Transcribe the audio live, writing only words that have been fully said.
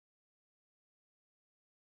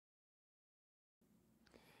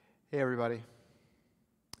Hey, everybody.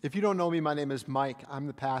 If you don't know me, my name is Mike. I'm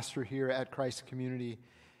the pastor here at Christ Community.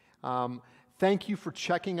 Thank you for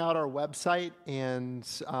checking out our website and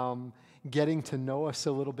getting to know us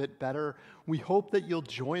a little bit better. We hope that you'll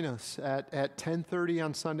join us at 10:30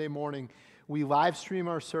 on Sunday morning. We live stream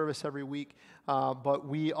our service every week, but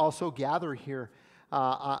we also gather here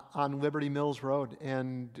on Liberty Mills Road,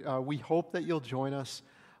 and we hope that you'll join us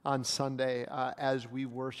on Sunday as we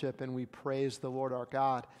worship and we praise the Lord our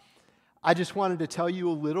God. I just wanted to tell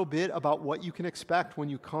you a little bit about what you can expect when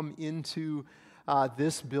you come into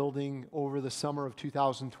this building over the summer of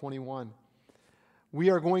 2021.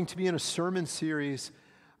 We are going to be in a sermon series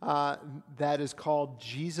that is called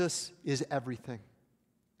Jesus is Everything.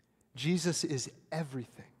 Jesus is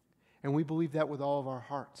everything. And we believe that with all of our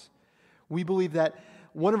hearts. We believe that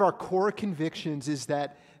one of our core convictions is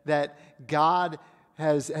that God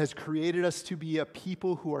has created us to be a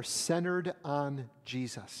people who are centered on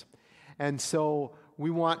Jesus. And so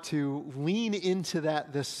we want to lean into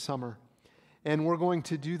that this summer. And we're going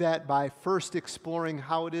to do that by first exploring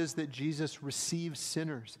how it is that Jesus receives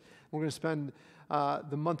sinners. We're going to spend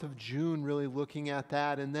the month of June really looking at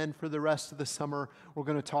that. And then for the rest of the summer, we're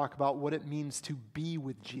going to talk about what it means to be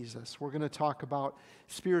with Jesus. We're going to talk about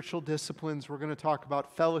spiritual disciplines. We're going to talk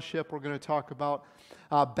about fellowship. We're going to talk about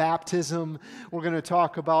baptism. We're going to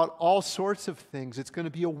talk about all sorts of things. It's going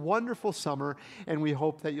to be a wonderful summer, and we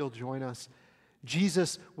hope that you'll join us.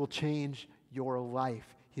 Jesus will change your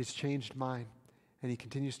life. He has changed mine, and He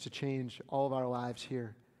continues to change all of our lives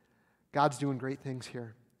here. God's doing great things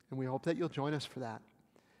here, and we hope that you'll join us for that.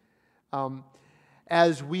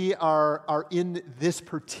 As we are in this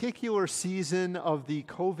particular season of the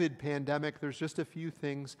COVID pandemic, there's just a few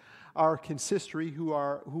things. Our consistory,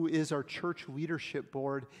 who is our church leadership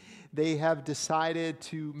board, they have decided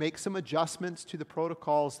to make some adjustments to the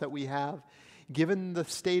protocols that we have, given the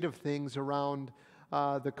state of things around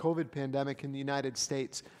the COVID pandemic in the United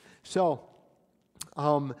States. So,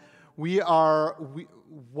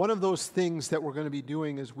 one of those things that we're going to be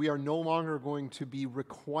doing is we are no longer going to be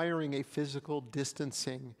requiring a physical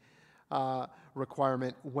distancing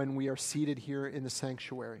requirement when we are seated here in the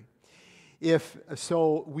sanctuary. The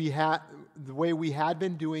way we had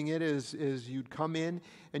been doing it is you'd come in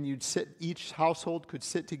and you'd sit, each household could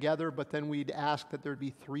sit together, but then we'd ask that there'd be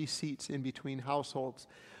 3 seats in between households.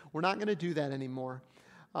 We're not going to do that anymore.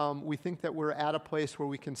 We think that we're at a place where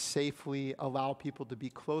we can safely allow people to be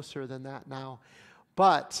closer than that now.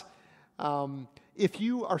 But if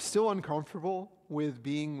you are still uncomfortable with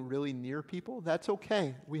being really near people, that's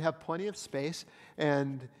okay. We have plenty of space,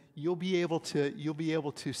 and you'll be able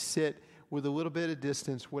to sit with a little bit of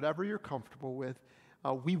distance, whatever you're comfortable with.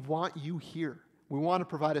 We want you here. We want to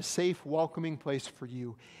provide a safe, welcoming place for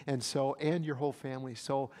you, and your whole family.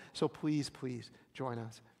 So please join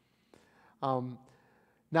us.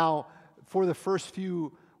 Now, for the first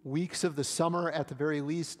few weeks of the summer, at the very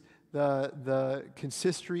least, the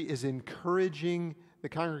consistory is encouraging the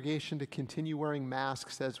congregation to continue wearing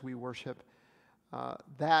masks as we worship.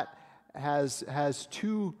 That has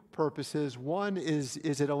 2 purposes. One is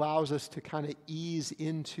it allows us to kind of ease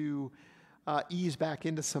back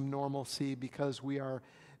into some normalcy because we are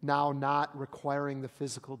now not requiring the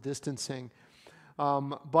physical distancing.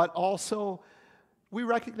 But also, we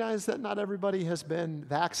recognize that not everybody has been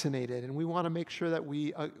vaccinated, and we want to make sure that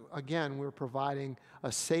we're providing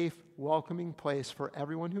a safe, welcoming place for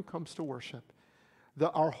everyone who comes to worship.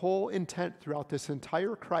 Our whole intent throughout this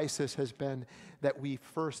entire crisis has been that we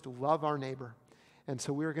first love our neighbor, and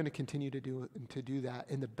so we're going to continue to do that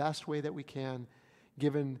in the best way that we can,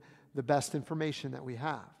 given the best information that we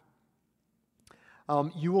have.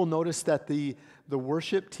 You will notice that the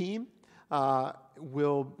worship team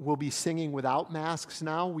will be singing without masks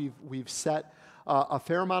now. We've set a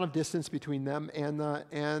fair amount of distance between them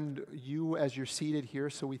and you as you're seated here,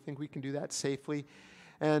 so we think we can do that safely.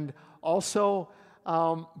 And also,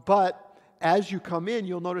 but as you come in,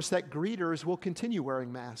 you'll notice that greeters will continue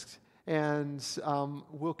wearing masks, and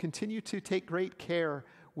will continue to take great care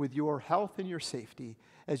with your health and your safety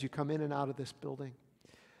as you come in and out of this building.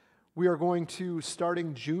 We are going to,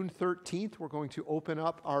 starting June 13th, we're going to open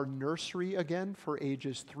up our nursery again for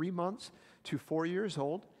ages 3 months to 4 years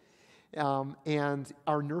old. And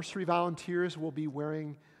our nursery volunteers will be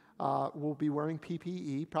wearing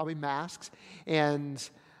PPE, probably masks, and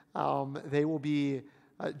they will be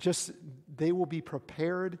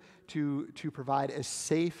prepared to provide a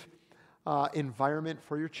safe environment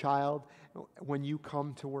for your child when you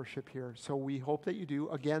come to worship here. So we hope that you do.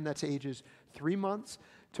 Again, that's ages 3 months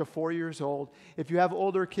to 4 years old. If you have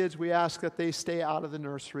older kids, we ask that they stay out of the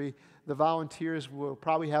nursery. The volunteers will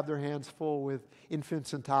probably have their hands full with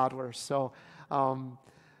infants and toddlers. So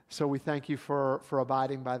we thank you for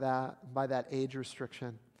abiding by that age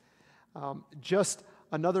restriction. Just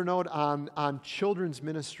another note on children's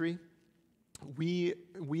ministry. We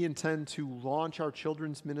intend to launch our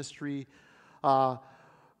children's ministry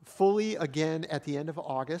fully again at the end of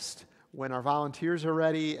August, when our volunteers are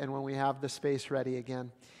ready and when we have the space ready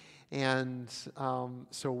again. And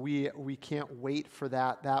so we can't wait for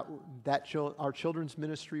that. Our children's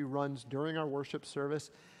ministry runs during our worship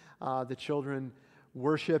service. The children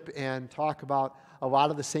worship and talk about a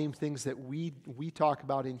lot of the same things that we talk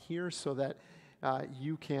about in here, so that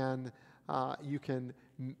you can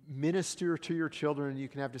minister to your children. You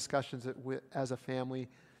can have discussions as a family.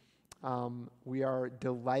 We are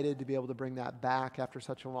delighted to be able to bring that back after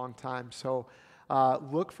such a long time. So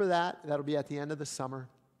look for that. That'll be at the end of the summer.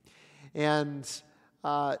 And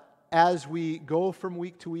as we go from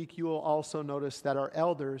week to week, you will also notice that our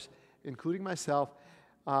elders, including myself,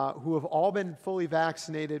 who have all been fully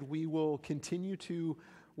vaccinated, we will continue to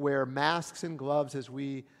wear masks and gloves as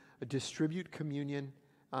we distribute communion.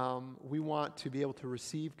 We want to be able to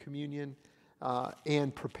receive communion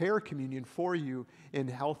and prepare communion for you in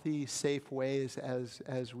healthy, safe ways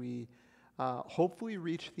as we hopefully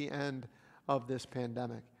reach the end of this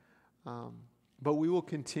pandemic. But we will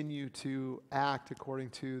continue to act according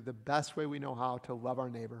to the best way we know how to love our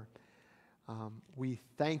neighbor. We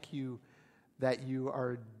thank you that you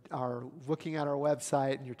are looking at our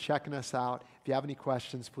website and you're checking us out. If you have any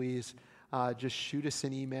questions, please just shoot us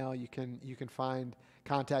an email. You can find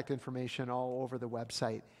contact information all over the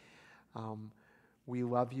website. We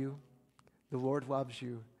love you. The Lord loves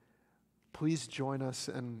you. Please join us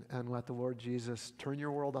and let the Lord Jesus turn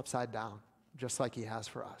your world upside down, just like he has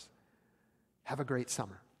for us. Have a great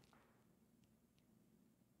summer.